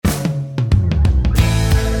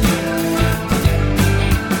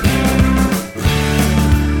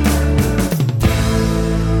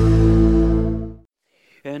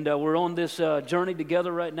we're on this journey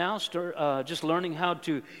together right now, just learning how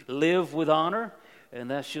to live with honor. And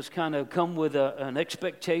that's just kind of come with an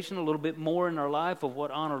expectation a little bit more in our life of what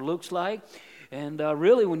honor looks like. And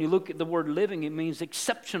really, when you look at the word living, it means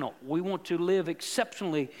exceptional. We want to live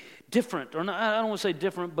exceptionally different, or not, I don't want to say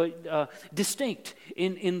different, but distinct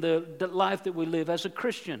in the life that we live as a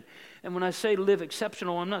Christian. And when I say live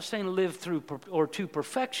exceptional, I'm not saying live through or to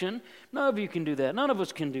perfection. None of you can do that. None of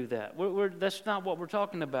us can do that. That's not what we're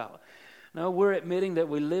talking about. No, we're admitting that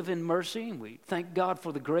we live in mercy, and we thank God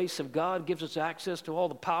for the grace of God, gives us access to all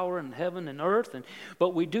the power in heaven and earth.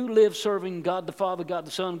 But we do live serving God the Father, God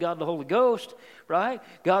the Son, God the Holy Ghost, right?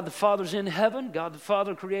 God the Father's in heaven. God the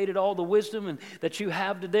Father created all the wisdom that you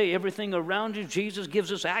have today, everything around you. Jesus gives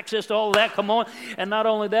us access to all of that. Come on. And not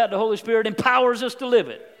only that, the Holy Spirit empowers us to live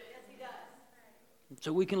it. Yes, He does.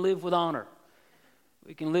 So we can live with honor.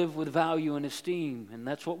 We can live with value and esteem, and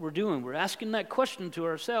that's what we're doing. We're asking that question to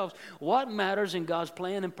ourselves: what matters in God's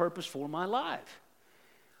plan and purpose for my life?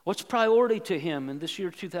 What's priority to Him in this year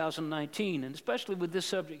 2019? And especially with this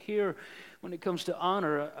subject here, when it comes to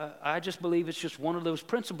honor, I just believe it's just one of those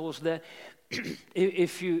principles that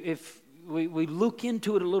if we look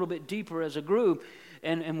into it a little bit deeper as a group,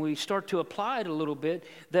 and we start to apply it a little bit,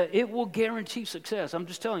 that it will guarantee success. I'm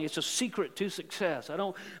just telling you, it's a secret to success. I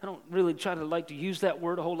don't really try to like to use that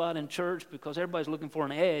word a whole lot in church because everybody's looking for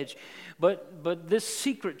an edge. But this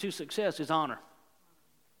secret to success is honor.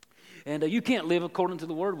 And you can't live according to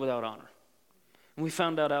the word without honor. And we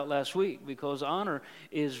found that out last week, because honor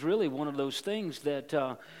is really one of those things that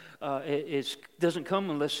it doesn't come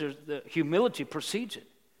unless the humility precedes it.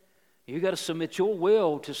 You got to submit your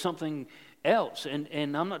will to something else,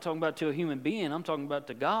 and I'm not talking about to a human being. I'm talking about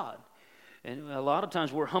to God. And a lot of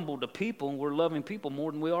times we're humble to people, and we're loving people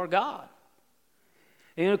more than we are God.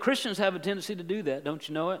 And Christians have a tendency to do that, don't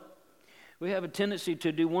you know it? We have a tendency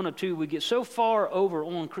to do one or two. We get so far over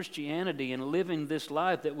on Christianity and living this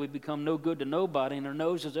life that we become no good to nobody, and our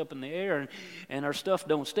nose is up in the air, and our stuff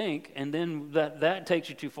don't stink, and then that takes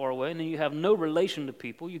you too far away, and then you have no relation to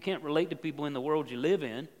people. You can't relate to people in the world you live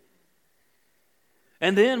in.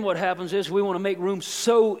 And then what happens is we want to make room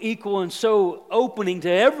so equal and so opening to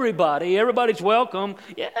everybody. Everybody's welcome.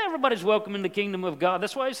 Yeah, everybody's welcome in the kingdom of God.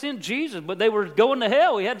 That's why He sent Jesus. But they were going to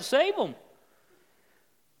hell. He had to save them.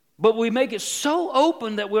 But we make it so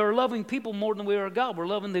open that we're loving people more than we are God. We're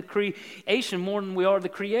loving the creation more than we are the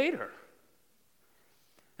Creator.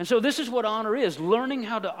 And so this is what honor is: learning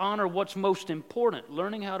how to honor what's most important,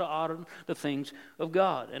 learning how to honor the things of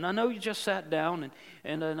God. And I know you just sat down,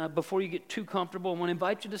 and before you get too comfortable, I want to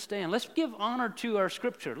invite you to stand. Let's give honor to our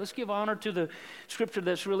Scripture. Let's give honor to the Scripture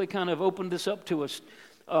that's really kind of opened this up to us,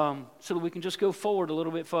 so that we can just go forward a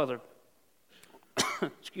little bit further.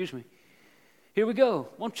 Excuse me. Here we go.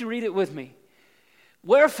 Won't you read it with me?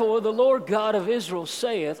 Wherefore the Lord God of Israel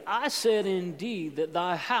saith, I said indeed that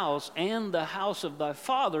thy house and the house of thy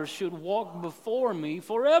fathers should walk before me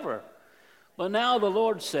forever. But now the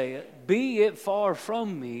Lord saith, be it far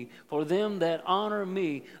from me, for them that honor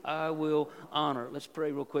me I will honor. Let's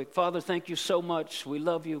pray real quick. Father, thank you so much. We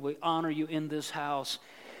love you. We honor you in this house.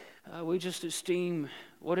 We just esteem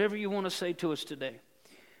whatever you want to say to us today.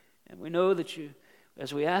 And we know that you,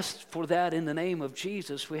 as we ask for that in the name of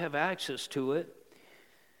Jesus, we have access to it.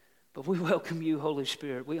 But we welcome you, Holy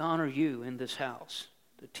Spirit. We honor you in this house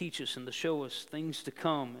to teach us and to show us things to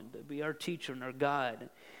come and to be our teacher and our guide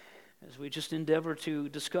as we just endeavor to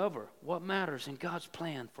discover what matters in God's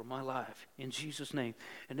plan for my life. In Jesus' name.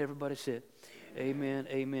 And everybody said, amen,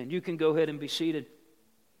 amen. You can go ahead and be seated.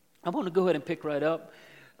 I want to go ahead and pick right up.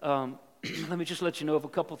 Let me just let you know of a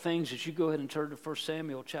couple things as you go ahead and turn to 1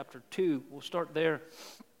 Samuel chapter 2. We'll start there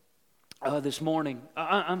this morning.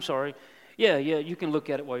 I'm sorry. Yeah, you can look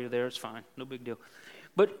at it while you're there. It's fine. No big deal.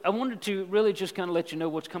 But I wanted to really just kind of let you know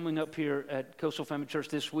what's coming up here at Coastal Family Church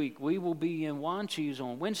this week. We will be in Wanchese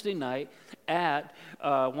on Wednesday night at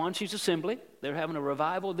Wanchese Assembly. They're having a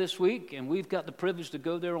revival this week, and we've got the privilege to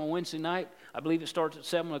go there on Wednesday night. I believe it starts at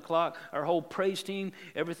 7 o'clock. Our whole praise team,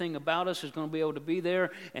 everything about us is going to be able to be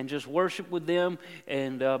there and just worship with them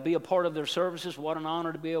and be a part of their services. What an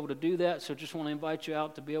honor to be able to do that. So just want to invite you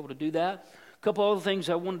out to be able to do that. A couple other things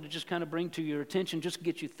I wanted to just kind of bring to your attention, just to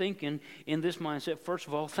get you thinking in this mindset. First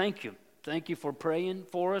of all, thank you. Thank you for praying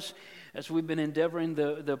for us. as we've been endeavoring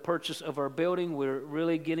the purchase of our building. We're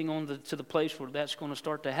really getting to the place where that's going to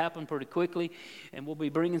start to happen pretty quickly. And we'll be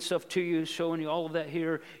bringing stuff to you, showing you all of that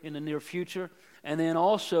here in the near future. And then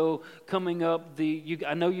also coming up,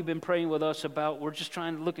 I know you've been praying with us about, we're just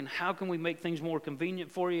trying to look at how can we make things more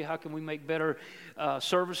convenient for you? How can we make better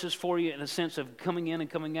services for you in a sense of coming in and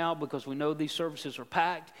coming out, because we know these services are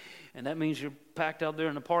packed. And that means you're packed out there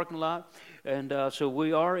in the parking lot. And so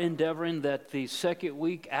we are endeavoring that the second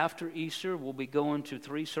week after Easter, we'll be going to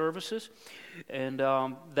 3 services. And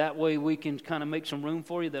that way we can kind of make some room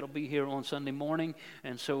for you. That'll be here on Sunday morning.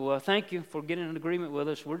 And so thank you for getting in agreement with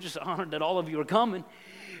us. We're just honored that all of you are coming.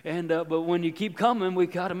 And but when you keep coming, we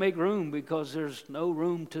got to make room, because there's no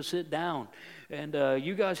room to sit down. And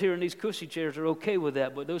you guys here in these cushy chairs are okay with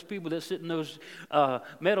that. But those people that sit in those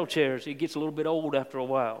metal chairs, it gets a little bit old after a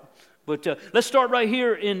while. But let's start right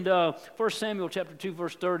here in 1 Samuel chapter 2,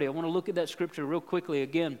 verse 30. I want to look at that scripture real quickly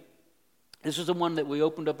again. This is the one that we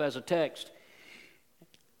opened up as a text.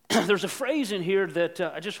 There's a phrase in here that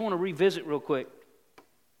I just want to revisit real quick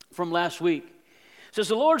from last week. It says,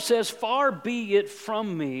 the Lord says, far be it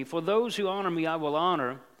from me, for those who honor me I will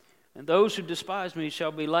honor, and those who despise me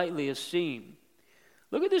shall be lightly esteemed.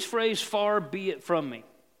 Look at this phrase, far be it from me.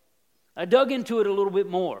 I dug into it a little bit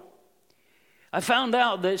more. I found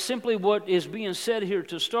out that simply what is being said here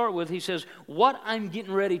to start with, he says, what I'm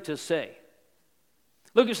getting ready to say.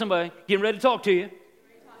 Look at somebody, getting ready to talk to you.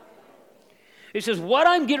 He says, what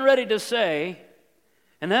I'm getting ready to say,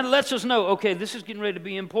 and that lets us know, okay, this is getting ready to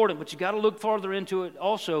be important, but you got to look farther into it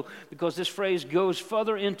also, because this phrase goes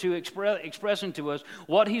further into expressing to us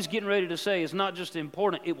what he's getting ready to say is not just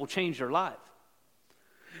important, it will change your life.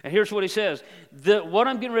 And here's what he says. What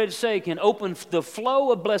I'm getting ready to say can open the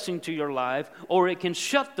flow of blessing to your life, or it can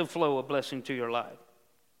shut the flow of blessing to your life.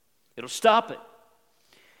 It'll stop it.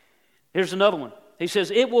 Here's another one. He says,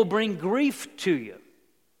 it will bring grief to you.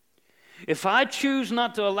 If I choose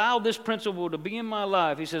not to allow this principle to be in my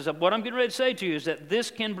life, he says, what I'm getting ready to say to you is that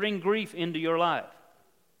this can bring grief into your life.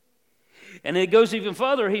 And it goes even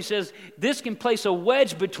further. He says, this can place a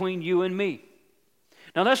wedge between you and me.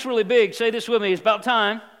 Now that's really big. Say this with me. It's about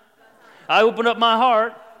time I open up my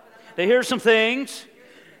heart to hear some things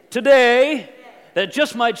today that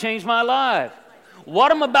just might change my life.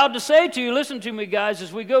 What I'm about to say to you, listen to me, guys,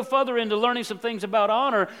 as we go further into learning some things about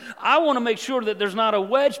honor, I want to make sure that there's not a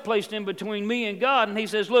wedge placed in between me and God. And he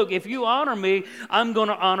says, look, if you honor me, I'm going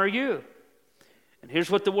to honor you. And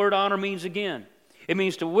here's what the word honor means again. It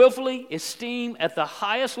means to willfully esteem at the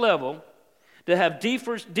highest level, to have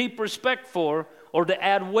deep respect for, or to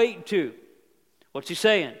add weight to. What's he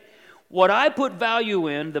saying? What I put value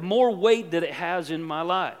in, the more weight that it has in my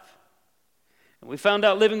life. And we found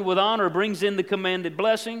out living with honor brings in the commanded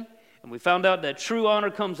blessing. And we found out that true honor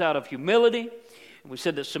comes out of humility. And we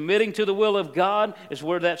said that submitting to the will of God is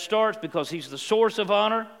where that starts, because he's the source of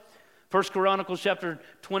honor. 1 Chronicles chapter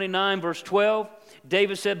 29, verse 12.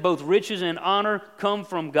 David said, both riches and honor come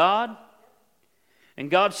from God. And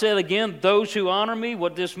God said again, those who honor me,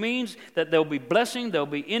 what this means, that there'll be blessing, there'll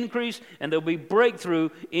be increase, and there'll be breakthrough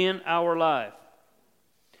in our life.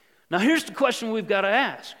 Now here's the question we've got to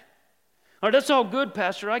ask. All right, that's all good,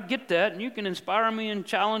 Pastor. I get that, and you can inspire me and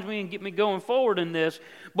challenge me and get me going forward in this,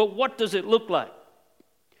 but what does it look like?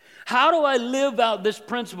 How do I live out this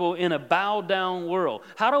principle in a bow-down world?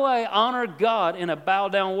 How do I honor God in a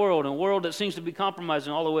bow-down world, in a world that seems to be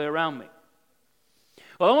compromising all the way around me?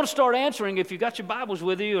 Well, I want to start answering. If you got your Bibles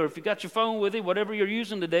with you, or if you got your phone with you, whatever you're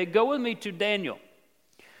using today, go with me to Daniel.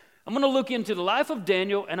 I'm going to look into the life of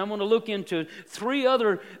Daniel, and I'm going to look into 3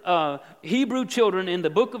 other Hebrew children in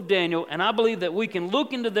the book of Daniel, and I believe that we can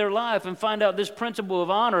look into their life and find out this principle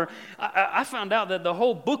of honor. I found out that the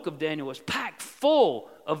whole book of Daniel is packed full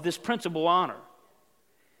of this principle of honor.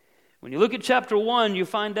 When you look at chapter 1, you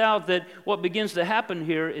find out that what begins to happen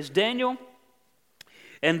here is Daniel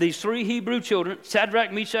and these 3 Hebrew children,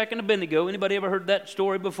 Shadrach, Meshach, and Abednego. Anybody ever heard that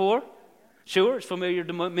story before? Sure, it's familiar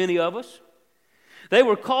to many of us. They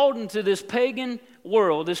were called into this pagan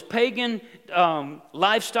world, this pagan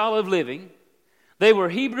lifestyle of living. They were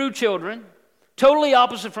Hebrew children, totally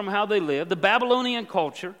opposite from how they lived, the Babylonian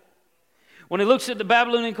culture. When he looks at the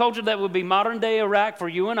Babylonian culture, that would be modern-day Iraq for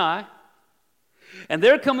you and I. And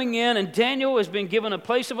they're coming in, and Daniel has been given a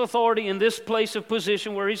place of authority in this place of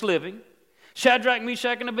position where he's living. Shadrach,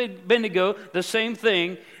 Meshach, and Abednego, the same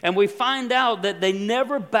thing. And we find out that they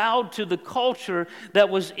never bowed to the culture that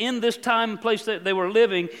was in this time and place that they were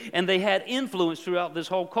living, and they had influence throughout this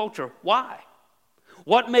whole culture. Why?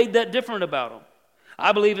 What made that different about them?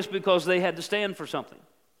 I believe it's because they had to stand for something.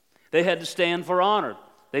 They had to stand for honor.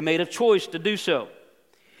 They made a choice to do so.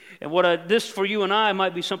 And this for you and I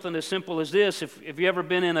might be something as simple as this. If you ever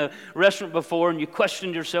been in a restaurant before and you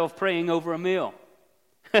questioned yourself praying over a meal.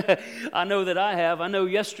 I know that I have. I know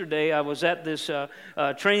yesterday I was at this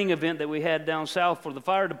training event that we had down south for the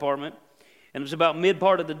fire department. And it was about mid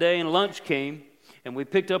part of the day and lunch came. And we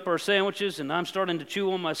picked up our sandwiches and I'm starting to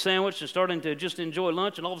chew on my sandwich and starting to just enjoy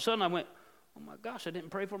lunch. And all of a sudden I went, oh my gosh, I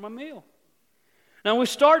didn't pray for my meal. Now we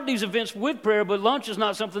start these events with prayer, but lunch is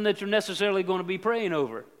not something that you're necessarily going to be praying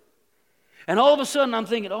over. And all of a sudden I'm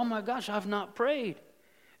thinking, oh my gosh, I've not prayed.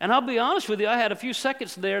 And I'll be honest with you, I had a few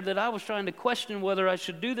seconds there that I was trying to question whether I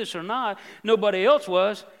should do this or not. Nobody else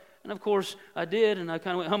was. And of course I did, and I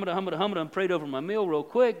kind of went humada, and prayed over my meal real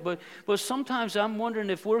quick. But sometimes I'm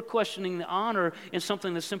wondering if we're questioning the honor in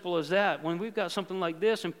something as simple as that. When we've got something like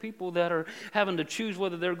this and people that are having to choose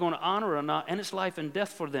whether they're going to honor or not, and it's life and death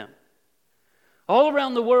for them. All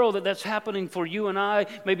around the world that's happening for you and I,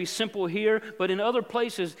 maybe simple here, but in other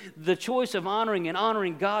places, the choice of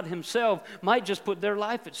honoring God Himself might just put their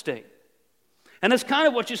life at stake. And that's kind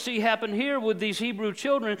of what you see happen here with these Hebrew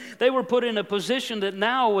children. They were put in a position that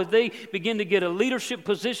now, as they begin to get a leadership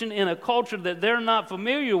position in a culture that they're not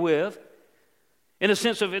familiar with, in a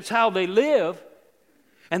sense of it's how they live,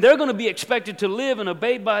 and they're going to be expected to live and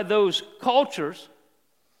obey by those cultures.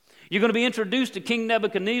 You're going to be introduced to King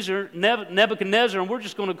Nebuchadnezzar, and we're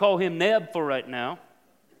just going to call him Neb for right now.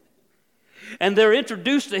 And they're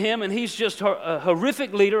introduced to him, and he's just a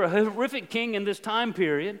horrific leader, a horrific king in this time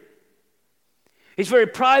period. He's very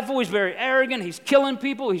prideful, he's very arrogant, he's killing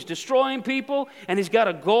people, he's destroying people, and he's got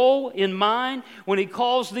a goal in mind when he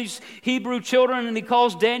calls these Hebrew children and he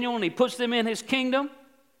calls Daniel and he puts them in his kingdom.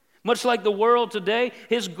 Much like the world today,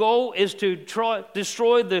 his goal is to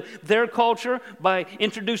destroy their culture by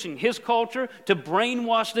introducing his culture, to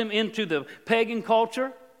brainwash them into the pagan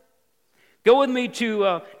culture. Go with me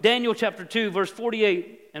to Daniel chapter 2, verse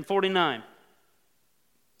 48 and 49.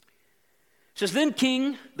 It says, Then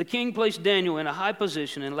the king placed Daniel in a high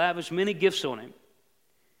position and lavished many gifts on him.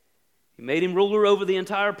 He made him ruler over the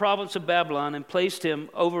entire province of Babylon and placed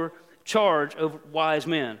him over charge of wise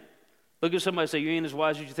men. Look at somebody and say, you ain't as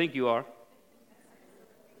wise as you think you are.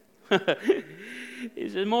 He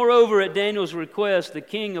said, Moreover, at Daniel's request, the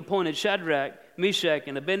king appointed Shadrach, Meshach,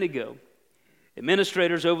 and Abednego,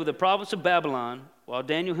 administrators over the province of Babylon, while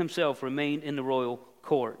Daniel himself remained in the royal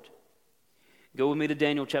court. Go with me to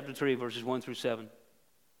Daniel chapter 3, verses 1 through 7.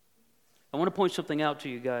 I want to point something out to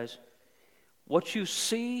you guys. What you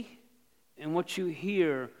see and what you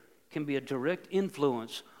hear can be a direct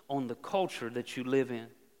influence on the culture that you live in.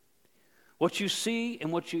 What you see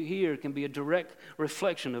and what you hear can be a direct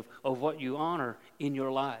reflection of what you honor in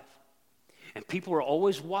your life. And people are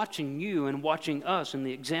always watching you and watching us in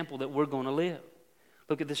the example that we're going to live.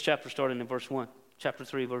 Look at this chapter starting in verse 1. Chapter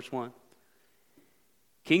 3, verse 1.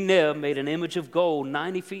 King Neb made an image of gold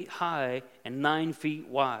 90 feet high and 9 feet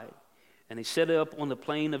wide. And he set it up on the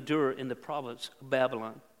plain of Dur in the province of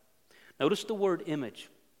Babylon. Notice the word image.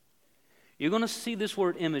 You're going to see this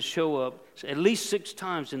word image show up at least 6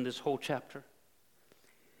 times in this whole chapter.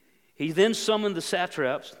 He then summoned the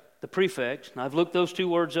satraps, the prefects. Now, I've looked those 2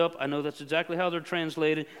 words up. I know that's exactly how they're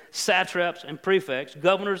translated. Satraps and prefects,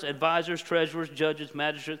 governors, advisors, treasurers, judges,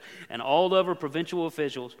 magistrates, and all other provincial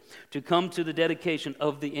officials to come to the dedication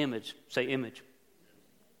of the image. Say image.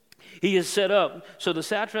 He is set up. So the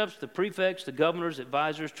satraps, the prefects, the governors,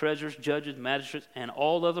 advisors, treasurers, judges, magistrates, and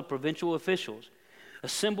all other provincial officials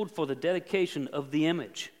assembled for the dedication of the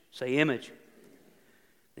image. Say image.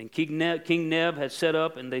 Then King Neb had set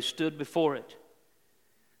up, and they stood before it.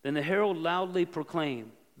 Then the herald loudly proclaimed,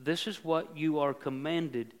 This is what you are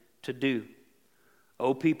commanded to do,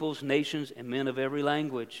 O peoples, nations, and men of every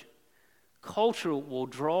language. Culture will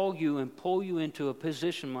draw you and pull you into a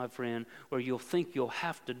position, my friend, where you'll think you'll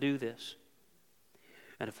have to do this.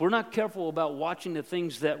 And if we're not careful about watching the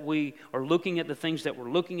things that we are looking at, the things that we're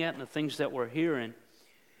looking at, and the things that we're hearing,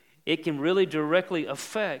 it can really directly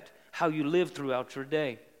affect how you live throughout your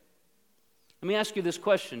day. Let me ask you this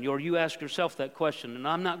question, or you ask yourself that question, and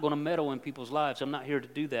I'm not going to meddle in people's lives. I'm not here to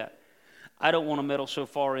do that. I don't want to meddle so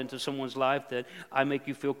far into someone's life that I make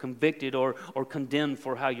you feel convicted or condemned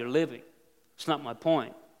for how you're living. It's not my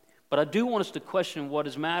point. But I do want us to question what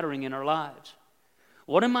is mattering in our lives.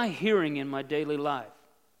 What am I hearing in my daily life?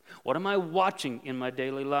 What am I watching in my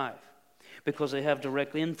daily life? Because they have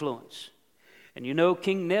direct influence. And you know,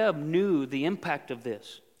 King Neb knew the impact of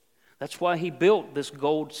this. That's why he built this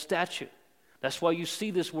gold statue. That's why you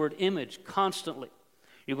see this word image constantly.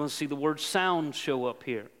 You're going to see the word sound show up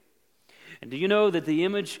here. And do you know that the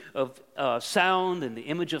image of sound and the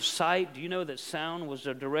image of sight, do you know that sound was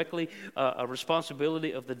directly a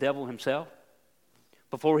responsibility of the devil himself?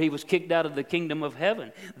 Before he was kicked out of the kingdom of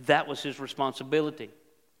heaven, that was his responsibility.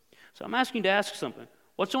 So I'm asking you to ask something.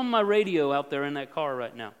 What's on my radio out there in that car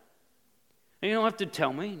right now? And you don't have to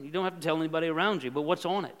tell me. You don't have to tell anybody around you, but what's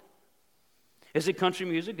on it? Is it country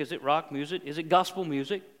music? Is it rock music? Is it gospel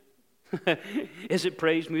music? Is it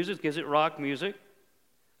praise music? Is it rock music?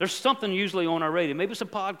 There's something usually on our radio. Maybe it's a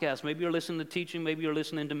podcast. Maybe you're listening to teaching. Maybe you're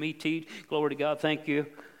listening to me teach. Glory to God. Thank you.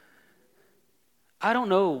 I don't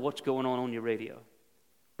know what's going on your radio,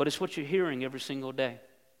 but it's what you're hearing every single day.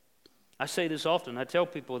 I say this often. I tell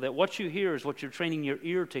people that what you hear is what you're training your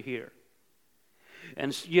ear to hear.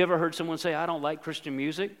 And you ever heard someone say, I don't like Christian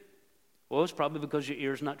music? Well, it's probably because your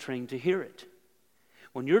ear's not trained to hear it.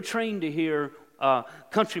 When you're trained to hear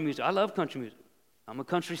country music, I love country music. I'm a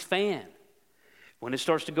country fan. When it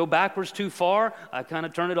starts to go backwards too far, I kind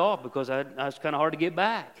of turn it off because it's kind of hard to get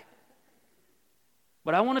back.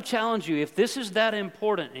 But I want to challenge you, if this is that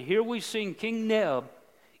important, and here we see King Neb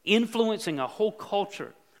influencing a whole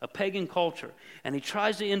culture, a pagan culture, and he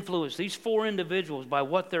tries to influence these four individuals by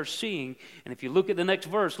what they're seeing. And if you look at the next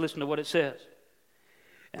verse, listen to what it says.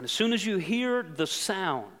 And as soon as you hear the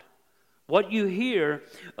sound, what you hear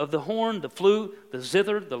of the horn, the flute, the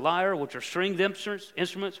zither, the lyre, which are stringed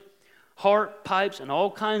instruments, harp, pipes, and all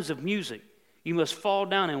kinds of music, you must fall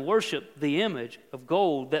down and worship the image of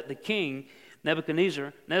gold that the king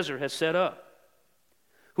Nebuchadnezzar has set up.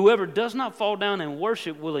 Whoever does not fall down and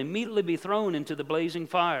worship will immediately be thrown into the blazing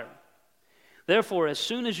fire. Therefore, as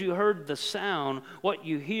soon as you heard the sound, what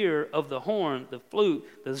you hear of the horn, the flute,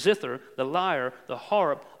 the zither, the lyre, the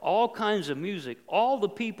harp, all kinds of music, all the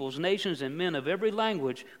peoples, nations, and men of every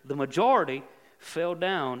language, the majority fell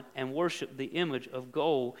down and worshiped the image of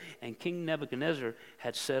gold and King Nebuchadnezzar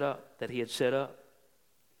had set up.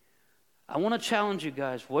 I want to challenge you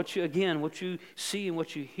guys, what you see and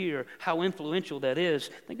what you hear, how influential that is.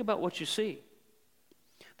 Think about what you see.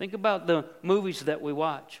 Think about the movies that we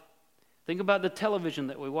watch. Think about the television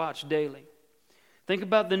that we watch daily. Think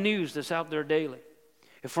about the news that's out there daily.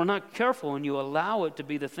 If we're not careful and you allow it to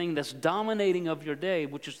be the thing that's dominating of your day,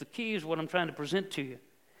 which is the key is what I'm trying to present to you.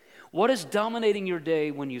 What is dominating your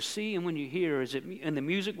day when you see and when you hear? Is it in the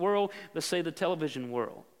music world? Let's say the television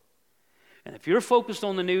world. And if you're focused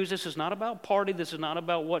on the news, this is not about party. This is not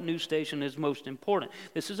about what news station is most important.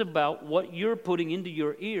 This is about what you're putting into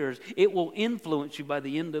your ears. It will influence you by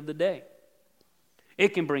the end of the day.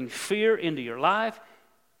 It can bring fear into your life.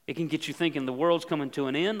 It can get you thinking the world's coming to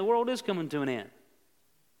an end. The world is coming to an end.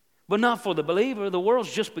 But not for the believer. The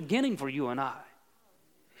world's just beginning for you and I.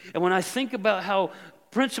 And when I think about how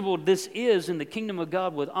principled this is in the kingdom of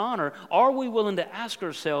God with honor, are we willing to ask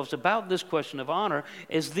ourselves about this question of honor?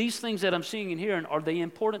 Is these things that I'm seeing and hearing, are they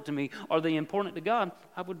important to me? Are they important to God?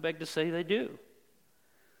 I would beg to say they do.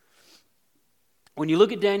 When you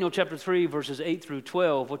look at Daniel chapter 3, verses 8 through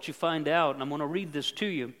 12, what you find out, and I'm going to read this to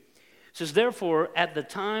you, it says, Therefore, at the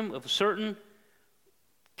time of certain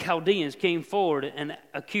Chaldeans came forward and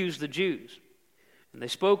accused the Jews. And they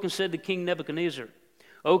spoke and said to King Nebuchadnezzar,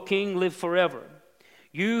 O king, live forever.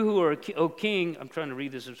 You who are, O king, I'm trying to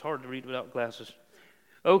read this, it's hard to read without glasses.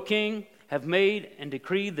 O king, have made and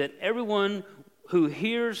decreed that everyone who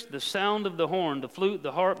hears the sound of the horn, the flute,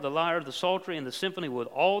 the harp, the lyre, the psaltery, and the symphony with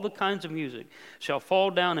all the kinds of music shall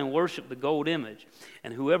fall down and worship the gold image.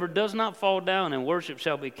 And whoever does not fall down and worship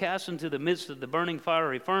shall be cast into the midst of the burning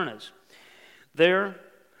fiery furnace. There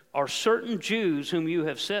are certain Jews whom you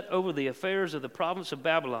have set over the affairs of the province of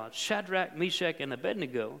Babylon, Shadrach, Meshach, and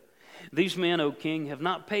Abednego. These men, O king, have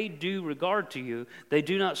not paid due regard to you. They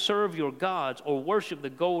do not serve your gods or worship the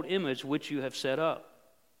gold image which you have set up.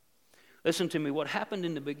 Listen to me. What happened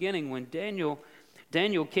in the beginning when Daniel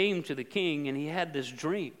came to the king and he had this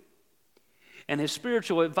dream. And his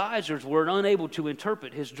spiritual advisors were unable to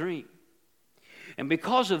interpret his dream. And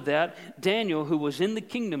because of that, Daniel, who was in the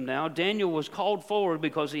kingdom now, Daniel was called forward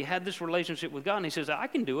because he had this relationship with God. And he says, I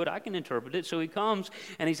can do it. I can interpret it. So he comes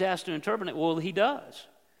and he's asked to interpret it. Well, he does.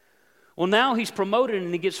 Well, now he's promoted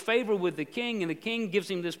and he gets favor with the king, and the king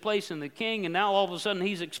gives him this place in the king, and now all of a sudden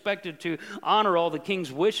he's expected to honor all the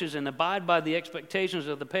king's wishes and abide by the expectations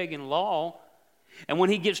of the pagan law. And when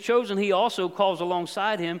he gets chosen, he also calls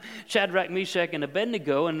alongside him Shadrach, Meshach, and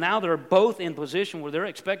Abednego, and now they're both in position where they're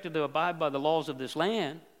expected to abide by the laws of this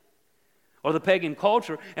land or the pagan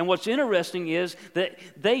culture. And what's interesting is that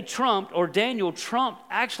Daniel trumped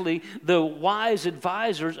actually the wise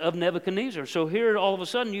advisors of Nebuchadnezzar. So here all of a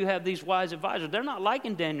sudden you have these wise advisors. They're not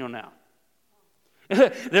liking Daniel now.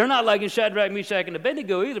 They're not liking Shadrach, Meshach, and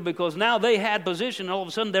Abednego either, because now they had position and all of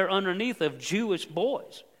a sudden they're underneath of Jewish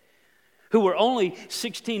boys who were only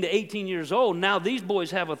 16 to 18 years old. Now these boys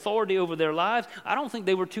have authority over their lives. I don't think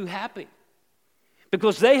they were too happy.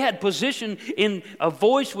 Because they had position in a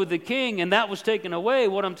voice with the king, and that was taken away.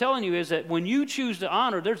 What I'm telling you is that when you choose to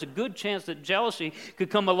honor, there's a good chance that jealousy could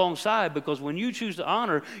come alongside, because when you choose to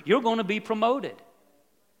honor, you're going to be promoted.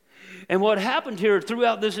 And what happened here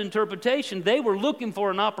throughout this interpretation, they were looking for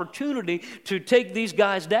an opportunity to take these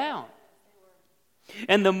guys down.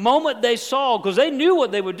 And the moment they saw, because they knew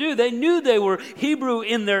what they would do, they knew they were Hebrew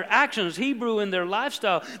in their actions, Hebrew in their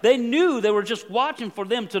lifestyle. They knew they were just watching for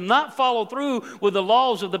them to not follow through with the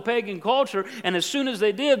laws of the pagan culture. And as soon as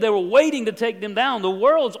they did, they were waiting to take them down. The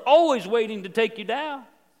world's always waiting to take you down.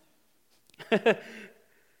 And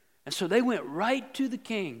so they went right to the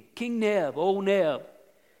king, King Neb, old Neb.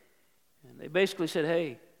 And they basically said,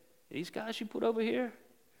 hey, these guys you put over here,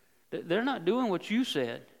 they're not doing what you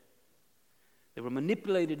said. They were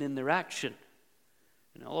manipulated in their action.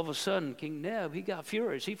 And all of a sudden, King Neb, he got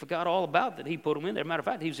furious. He forgot all about that he put them in there. Matter of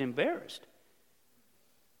fact, he was embarrassed.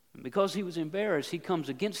 And because he was embarrassed, he comes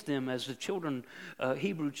against them as the children,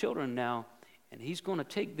 Hebrew children now, and he's going to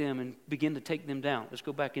take them and begin to take them down. Let's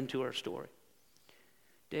go back into our story.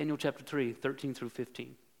 Daniel chapter 3, 13 through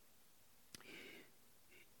 15.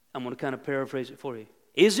 I'm going to kind of paraphrase it for you.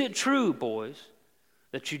 Is it true, boys,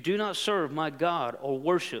 that you do not serve my God or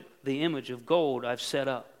worship the image of gold I've set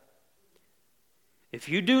up? If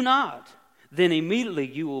you do not, then immediately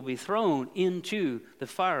you will be thrown into the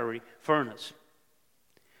fiery furnace.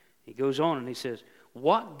 He goes on and he says,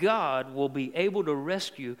 what God will be able to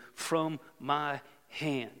rescue from my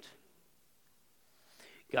hand?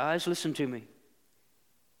 Guys, listen to me.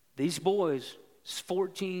 These boys,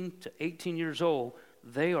 14 to 18 years old,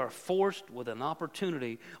 they are forced with an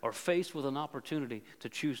opportunity or faced with an opportunity to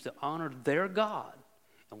choose to honor their God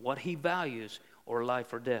and what he values, or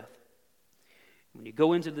life or death. When you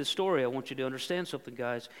go into this story, I want you to understand something,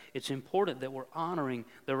 guys. It's important that we're honoring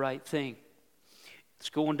the right thing. Let's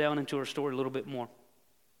go on down into our story a little bit more.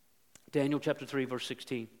 Daniel chapter 3, verse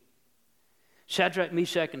 16. Shadrach,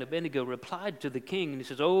 Meshach, and Abednego replied to the king, and he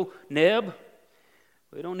says, oh, Neb,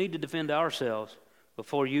 we don't need to defend ourselves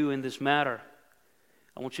before you in this matter.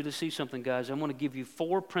 I want you to see something, guys. I'm going to give you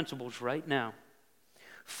 4 principles right now.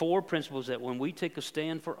 4 principles that when we take a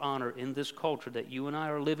stand for honor in this culture that you and I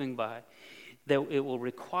are living by, that it will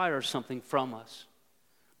require something from us.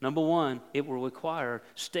 Number 1, it will require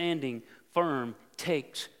standing firm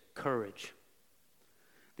takes courage.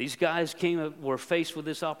 These guys were faced with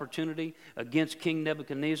this opportunity against King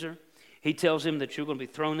Nebuchadnezzar. He tells him that you're going to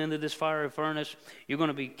be thrown into this fiery furnace. You're going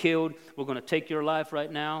to be killed. We're going to take your life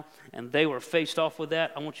right now. And they were faced off with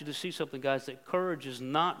that. I want you to see something, guys, that courage is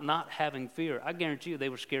not having fear. I guarantee you they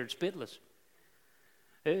were scared spitless.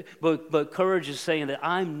 But courage is saying that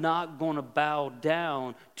I'm not going to bow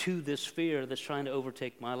down to this fear that's trying to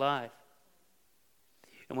overtake my life.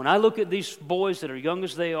 And when I look at these boys that are young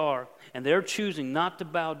as they are, and they're choosing not to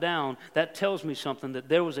bow down, that tells me something, that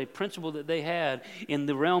there was a principle that they had in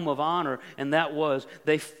the realm of honor, and that was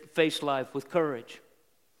they faced life with courage.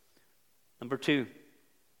 Number 2,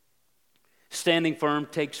 standing firm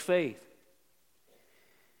takes faith.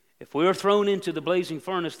 If we are thrown into the blazing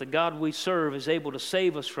furnace, the God we serve is able to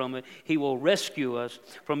save us from it. He will rescue us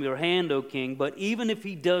from your hand, O king. But even if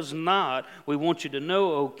he does not, we want you to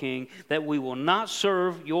know, O king, that we will not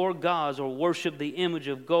serve your gods or worship the image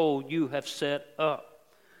of gold you have set up.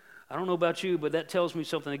 I don't know about you, but that tells me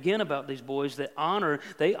something again about these boys, that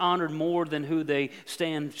they honored more than who they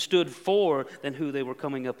stood for than who they were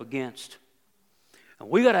coming up against. And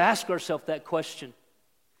we got to ask ourselves that question.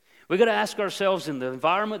 We got to ask ourselves, in the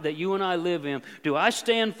environment that you and I live in, do I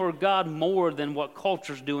stand for God more than what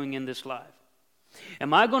culture's doing in this life?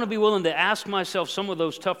 Am I going to be willing to ask myself some of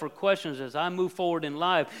those tougher questions as I move forward in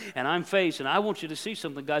life and I'm faced? And I want you to see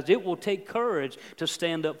something, guys. It will take courage to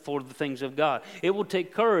stand up for the things of God. It will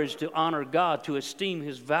take courage to honor God, to esteem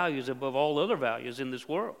his values above all other values in this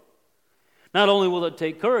world. Not only will it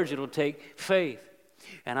take courage, it will take faith.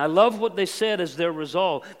 And I love what they said as their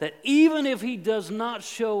resolve, that even if he does not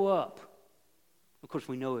show up, of course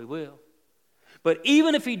we know he will, but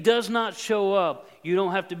even if he does not show up, you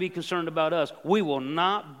don't have to be concerned about us. We will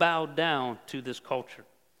not bow down to this culture.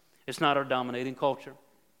 It's not our dominating culture.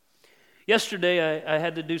 Yesterday, I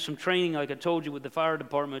had to do some training, like I told you, with the fire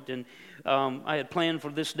department, and I had planned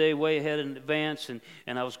for this day way ahead in advance, and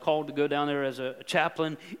I was called to go down there as a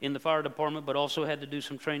chaplain in the fire department, but also had to do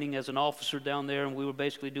some training as an officer down there, and we were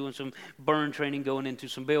basically doing some burn training going into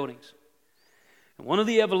some buildings. And one of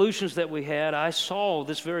the evolutions that we had, I saw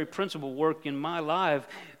this very principle work in my life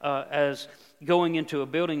as going into a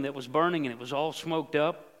building that was burning, and it was all smoked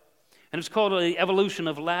up, and it's called the evolution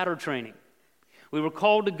of ladder training. We were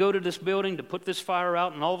called to go to this building to put this fire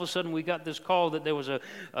out, and all of a sudden we got this call that there was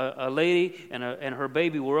a lady and her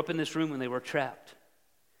baby were up in this room and they were trapped.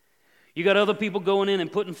 You got other people going in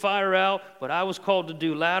and putting fire out, but I was called to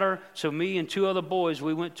do ladder. So me and 2 other boys,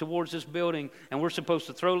 we went towards this building, and we're supposed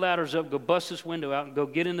to throw ladders up, go bust this window out, and go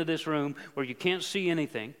get into this room where you can't see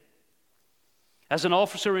anything. As an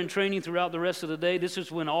officer in training throughout the rest of the day, this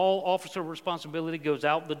is when all officer responsibility goes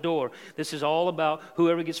out the door. This is all about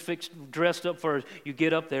whoever gets dressed up first. You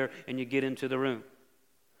get up there and you get into the room.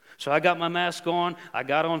 So I got my mask on. I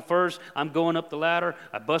got on first. I'm going up the ladder.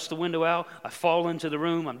 I bust the window out. I fall into the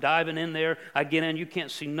room. I'm diving in there. I get in. You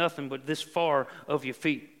can't see nothing but this far of your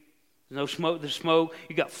feet. There's no smoke. There's smoke.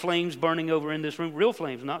 You got flames burning over in this room. Real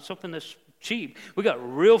flames, not something that's cheap. We got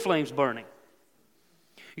real flames burning.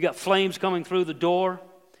 You got flames coming through the door.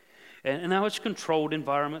 And now it's a controlled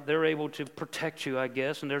environment. They're able to protect you, I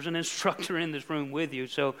guess. And there's an instructor in this room with you.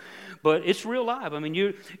 But it's real live. I mean,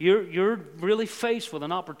 you're really faced with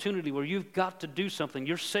an opportunity where you've got to do something.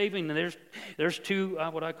 You're saving, and there's 2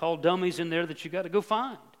 what I call dummies in there that you got to go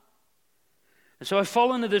find. And so I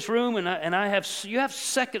fall into this room, and you have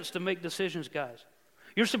seconds to make decisions, guys.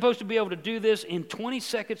 You're supposed to be able to do this in 20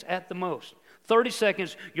 seconds at the most. 30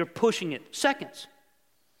 seconds, you're pushing it. Seconds.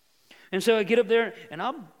 And so I get up there, and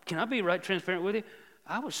can I be right transparent with you?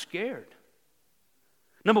 I was scared.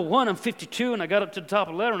 Number one, I'm 52, and I got up to the top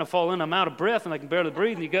of the ladder, and I fall in. I'm out of breath, and I can barely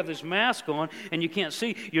breathe, and you got this mask on, and you can't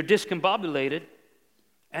see. You're discombobulated,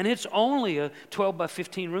 and it's only a 12 by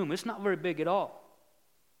 15 room. It's not very big at all.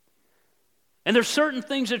 And there's certain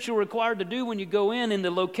things that you're required to do when you go in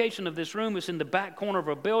the location of this room. It's in the back corner of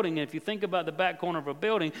a building, and if you think about the back corner of a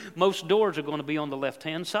building, most doors are going to be on the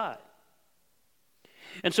left-hand side.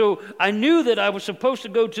 And so I knew that I was supposed to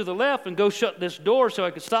go to the left and go shut this door so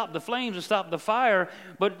I could stop the flames and stop the fire.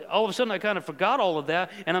 But all of a sudden I kind of forgot all of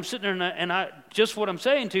that. And I'm sitting there and I just what I'm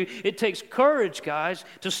saying to you, it takes courage, guys,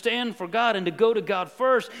 to stand for God and to go to God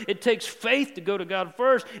first. It takes faith to go to God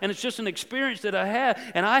first. And it's just an experience that I had.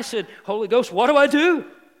 And I said, Holy Ghost, what do I do?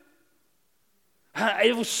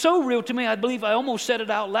 It was so real to me, I believe I almost said it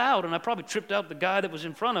out loud. And I probably tripped out the guy that was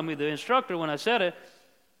in front of me, the instructor, when I said it.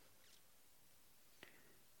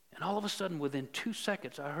 And all of a sudden, within 2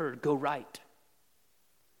 seconds, I heard, go right.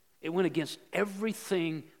 It went against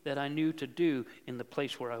everything that I knew to do in the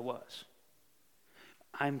place where I was.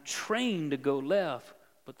 I'm trained to go left,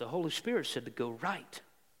 but the Holy Spirit said to go right.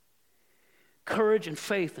 Courage and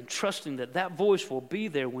faith and trusting that voice will be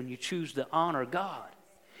there when you choose to honor God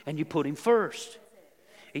and you put Him first.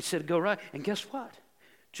 He said go right. And guess what?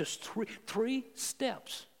 Just three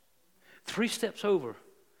steps. 3 steps over,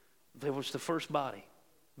 there was the first body.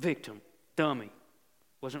 Victim, dummy,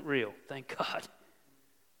 wasn't real, thank God.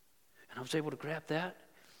 And I was able to grab that,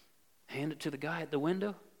 hand it to the guy at the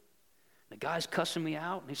window. The guy's cussing me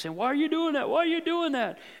out, and he's saying, why are you doing that? Why are you doing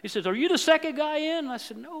that? He says, are you the second guy in? And I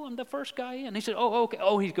said, no, I'm the first guy in. He said, oh, okay.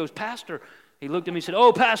 Oh, he goes, Pastor. He looked at me and said,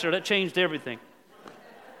 oh, Pastor, that changed everything.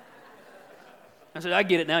 I said, I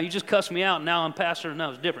get it now. You just cussed me out, and now I'm pastor, and now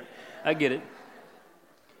it's different. I get it.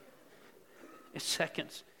 It's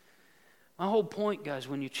seconds. My whole point, guys,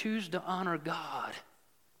 when you choose to honor God,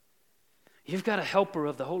 you've got a helper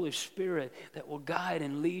of the Holy Spirit that will guide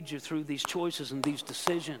and lead you through these choices and these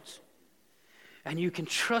decisions. And you can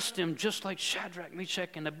trust Him just like Shadrach, Meshach,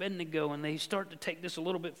 and Abednego. And they start to take this a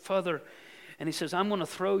little bit further. And He says, I'm going to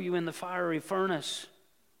throw you in the fiery furnace.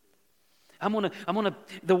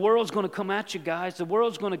 The world's going to come at you, guys. The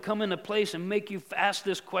world's going to come into place and make you ask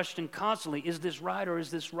this question constantly. Is this right or is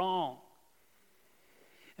this wrong?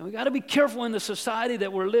 And we got to be careful in the society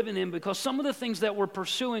that we're living in, because some of the things that we're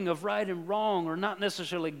pursuing of right and wrong are not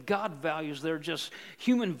necessarily God values. They're just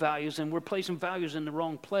human values, and we're placing values in the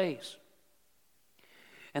wrong place.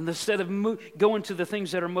 And instead of going to the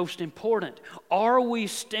things that are most important, are we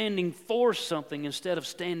standing for something instead of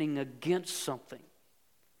standing against something?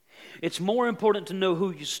 It's more important to know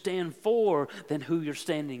who you stand for than who you're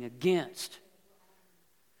standing against.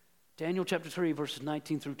 Daniel chapter 3, verses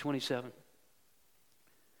 19 through 27.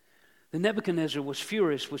 The Nebuchadnezzar was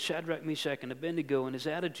furious with Shadrach, Meshach, and Abednego, and his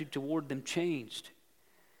attitude toward them changed.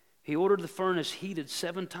 He ordered the furnace heated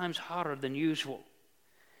 7 times hotter than usual.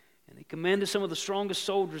 And he commanded some of the strongest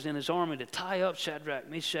soldiers in his army to tie up Shadrach,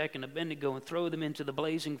 Meshach, and Abednego and throw them into the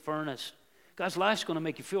blazing furnace. God's life's going to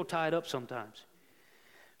make you feel tied up sometimes.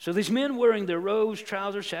 So these men wearing their robes,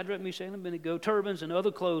 trousers, Shadrach, Meshach, and Abednego, turbans, and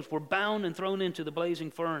other clothes were bound and thrown into the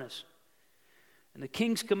blazing furnace. And the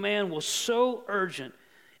king's command was so urgent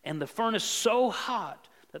and the furnace so hot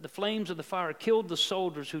that the flames of the fire killed the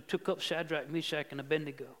soldiers who took up Shadrach, Meshach, and And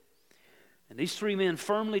these 3 men,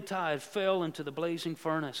 firmly tied, fell into the blazing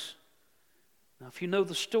furnace. Now, if you know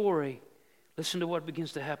the story, listen to what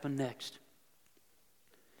begins to happen next.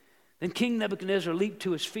 Then King Nebuchadnezzar leaped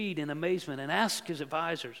to his feet in amazement and asked his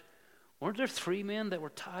advisors, weren't there 3 men that were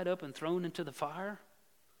tied up and thrown into the fire?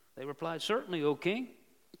 They replied, certainly, O king.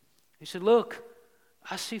 He said, look,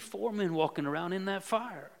 I see 4 men walking around in that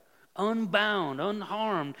fire, unbound,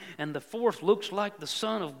 unharmed, and the 4th looks like the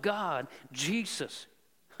Son of God, Jesus.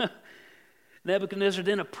 Nebuchadnezzar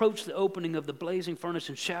then approached the opening of the blazing furnace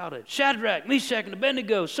and shouted, Shadrach, Meshach, and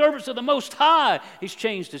Abednego, servants of the Most High. He's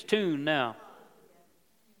changed his tune now.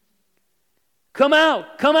 Come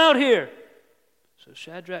out here. So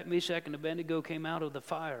Shadrach, Meshach, and Abednego came out of the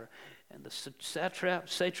fire, and the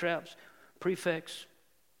satraps, prefects,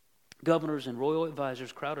 governors, and royal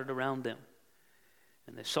advisors crowded around them.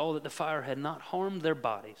 And they saw that the fire had not harmed their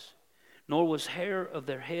bodies, nor was hair of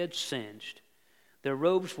their heads singed. Their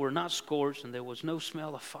robes were not scorched, and there was no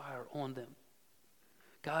smell of fire on them.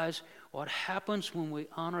 Guys, what happens when we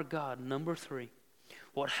honor God, number 3,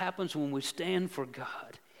 what happens when we stand for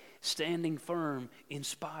God, standing firm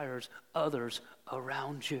inspires others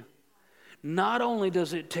around you. Not only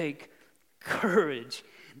does it take courage,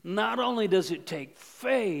 not only does it take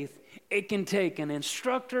faith, it can take an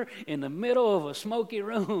instructor in the middle of a smoky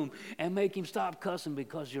room and make him stop cussing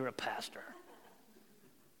because you're a pastor.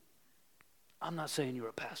 I'm not saying you're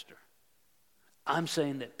a pastor. I'm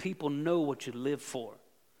saying that people know what you live for.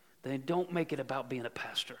 They don't make it about being a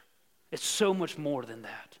pastor. It's so much more than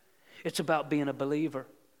that. It's about being a believer.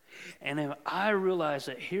 And I realized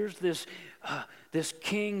that here's this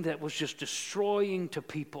king that was just destroying to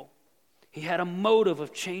people. He had a motive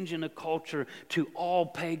of changing a culture to all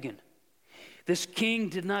pagan. This king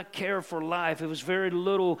did not care for life. It was very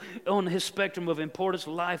little on his spectrum of importance.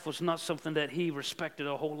 Life was not something that he respected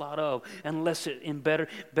a whole lot of unless it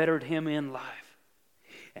bettered him in life.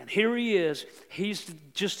 And here he is. He's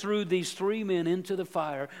just threw these 3 men into the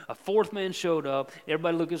fire. A 4th man showed up.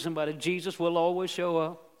 Everybody look at somebody. Jesus will always show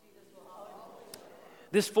up.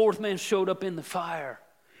 This 4th man showed up in the fire.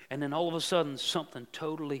 And then all of a sudden, something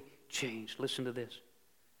totally changed. Listen to this.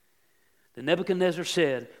 Then Nebuchadnezzar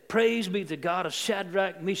said, praise be to the God of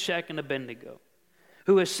Shadrach, Meshach, and Abednego,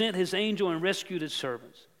 who has sent his angel and rescued his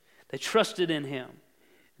servants. They trusted in him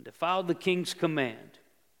and defied the king's command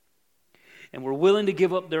and were willing to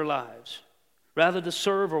give up their lives, rather to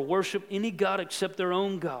serve or worship any god except their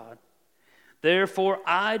own God. Therefore,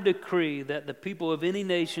 I decree that the people of any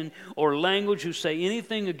nation or language who say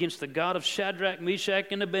anything against the God of Shadrach, Meshach,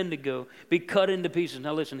 and Abednego be cut into pieces.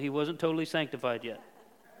 Now listen, he wasn't totally sanctified yet.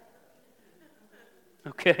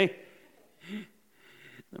 Okay?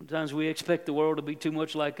 Sometimes we expect the world to be too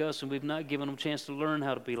much like us, and we've not given them a chance to learn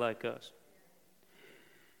how to be like us.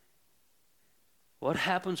 What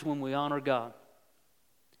happens when we honor God?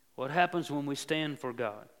 What happens when we stand for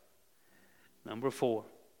God? Number 4,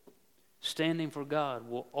 standing for God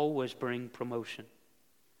will always bring promotion.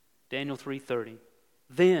 Daniel 3:30.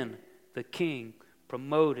 Then the king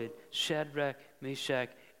promoted Shadrach, Meshach,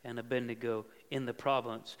 and Abednego in the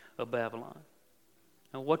province of Babylon.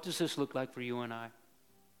 Now, what does this look like for you and I?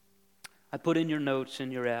 I put in your notes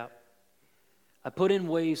in your app. I put in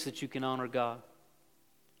ways that you can honor God.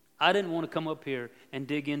 I didn't want to come up here and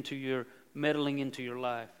dig into your meddling into your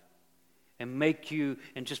life and make you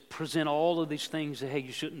and just present all of these things that, hey,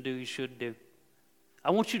 you shouldn't do, you should do.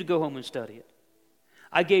 I want you to go home and study it.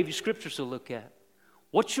 I gave you scriptures to look at.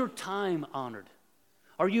 What's your time honored?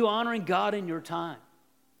 Are you honoring God in your time?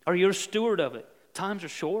 Are you a steward of it? Times are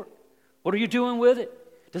short. What are you doing with it?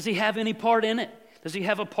 Does he have any part in it? Does he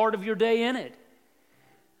have a part of your day in it?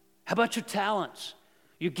 How about your talents,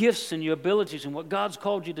 your gifts and your abilities and what God's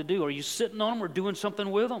called you to do? Are you sitting on them or doing something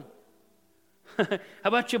with them? How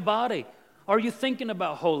about your body? Are you thinking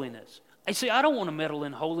about holiness? I see, I don't want to meddle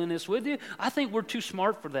in holiness with you. I think we're too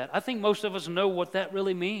smart for that. I think most of us know what that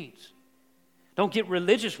really means. Don't get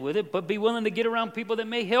religious with it, but be willing to get around people that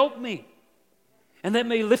may help me and that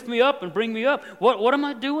may lift me up and bring me up. What am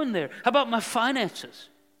I doing there? How about my finances?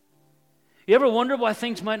 You ever wonder why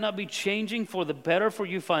things might not be changing for the better for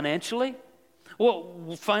you financially? Well,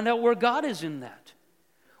 we'll find out where God is in that.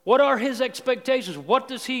 What are his expectations?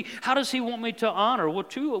 How does he want me to honor? Well,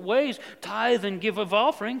 2 ways, tithe and give of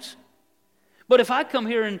offerings. But if I come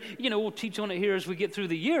here and, we'll teach on it here as we get through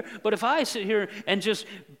the year, but if I sit here and just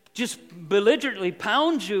belligerently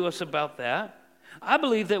pound us about that, I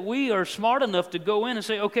believe that we are smart enough to go in and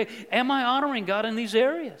say, okay, am I honoring God in these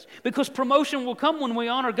areas? Because promotion will come when we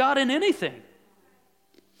honor God in anything.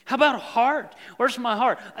 How about heart? Where's my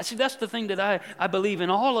heart? I see, that's the thing that I believe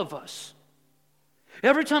in all of us.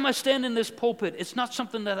 Every time I stand in this pulpit, it's not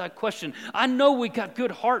something that I question. I know we got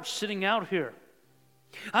good hearts sitting out here.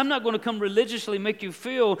 I'm not going to come religiously make you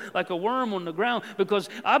feel like a worm on the ground, because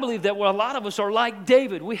I believe that a lot of us are like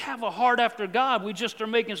David. We have a heart after God. We just are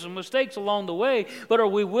making some mistakes along the way. But are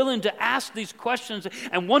we willing to ask these questions?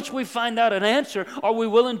 And once we find out an answer, are we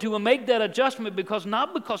willing to make that adjustment?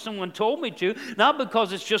 Not because someone told me to, not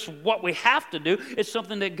because it's just what we have to do. It's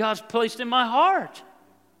something that God's placed in my heart.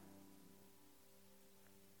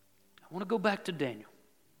 I want to go back to Daniel.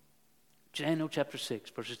 Daniel chapter 6,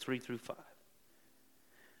 verses 3 through 5.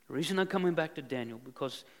 The reason I'm coming back to Daniel,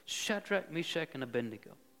 because Shadrach, Meshach, and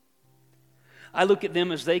Abednego, I look at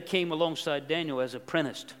them as they came alongside Daniel as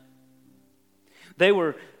apprenticed.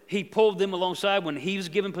 He pulled them alongside when he was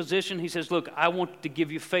given position. He says, look, I want to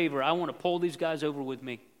give you favor. I want to pull these guys over with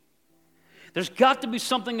me. There's got to be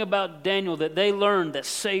something about Daniel that they learned that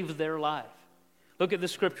saved their life. Look at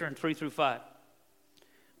this scripture in 3 through 5.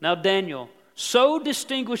 Now Daniel so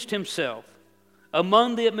distinguished himself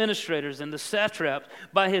among the administrators and the satraps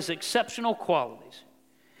by his exceptional qualities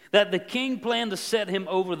that the king planned to set him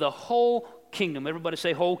over the whole kingdom. Everybody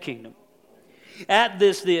say whole kingdom. At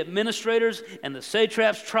this, the administrators and the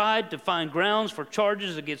satraps tried to find grounds for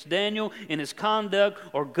charges against Daniel in his conduct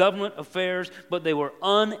or government affairs, but they were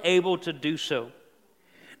unable to do so.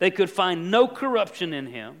 They could find no corruption in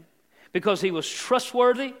him because he was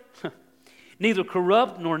trustworthy, neither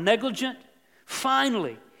corrupt nor negligent.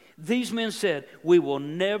 Finally, these men said, we will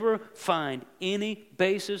never find any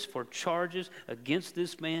basis for charges against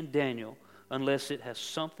this man Daniel unless it has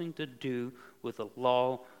something to do with the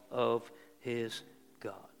law of his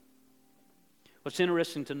God. What's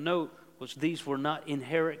interesting to note was these were not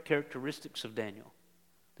inherent characteristics of Daniel.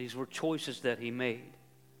 These were choices that he made.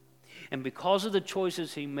 And because of the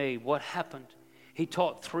choices he made, what happened? He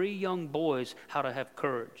taught 3 young boys how to have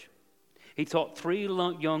courage. He taught 3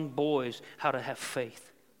 young boys how to have faith.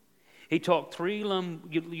 He taught 3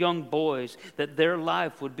 young boys that their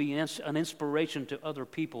life would be an inspiration to other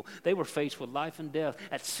people. They were faced with life and death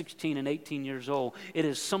at 16 and 18 years old.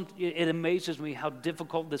 It amazes me how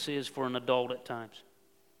difficult this is for an adult at times.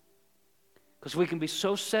 Because we can be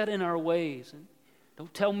so set in our ways. And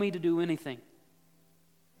don't tell me to do anything.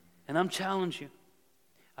 And I challenge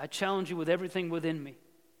you with everything within me.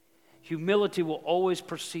 Humility will always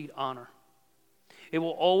precede honor. It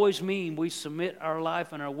will always mean we submit our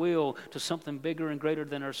life and our will to something bigger and greater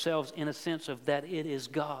than ourselves, in a sense of that it is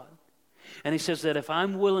God. And he says that if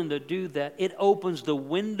I'm willing to do that, it opens the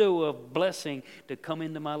window of blessing to come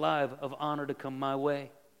into my life, of honor to come my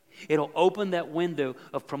way. It'll open that window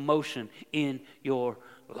of promotion in your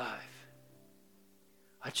life.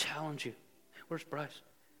 I challenge you. Where's Bryce?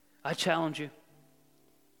 I challenge you.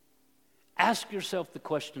 Ask yourself the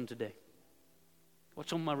question today.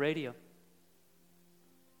 What's on my radio?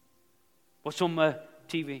 What's on my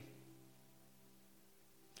TV?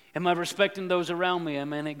 Am I respecting those around me?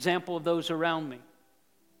 Am I an example of those around me?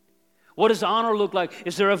 What does honor look like?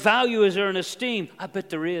 Is there a value? Is there an esteem? I bet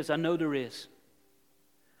there is. I know there is.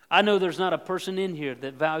 I know there's not a person in here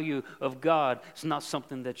that value of God is not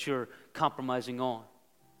something that you're compromising on.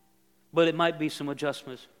 But it might be some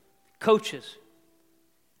adjustments. Coaches,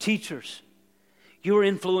 teachers, you're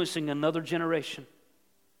influencing another generation.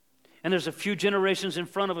 And there's a few generations in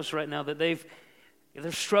front of us right now that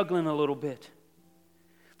they're struggling a little bit.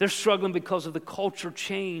 They're struggling because of the culture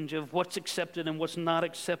change of what's accepted and what's not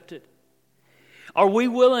accepted. Are we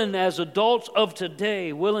willing, as adults of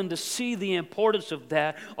today, willing to see the importance of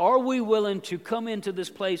that? Are we willing to come into this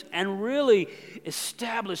place and really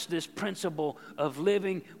establish this principle of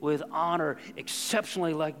living with honor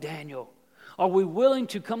exceptionally like Daniel? Are we willing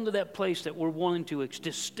to come to that place that we're willing to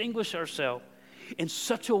distinguish ourselves in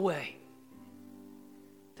such a way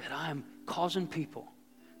that I'm causing people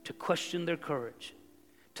to question their courage,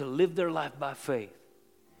 to live their life by faith,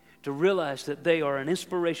 to realize that they are an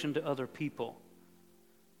inspiration to other people?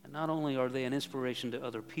 And not only are they an inspiration to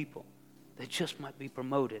other people, they just might be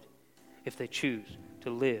promoted if they choose to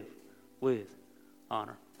live with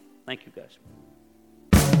honor. Thank you, guys.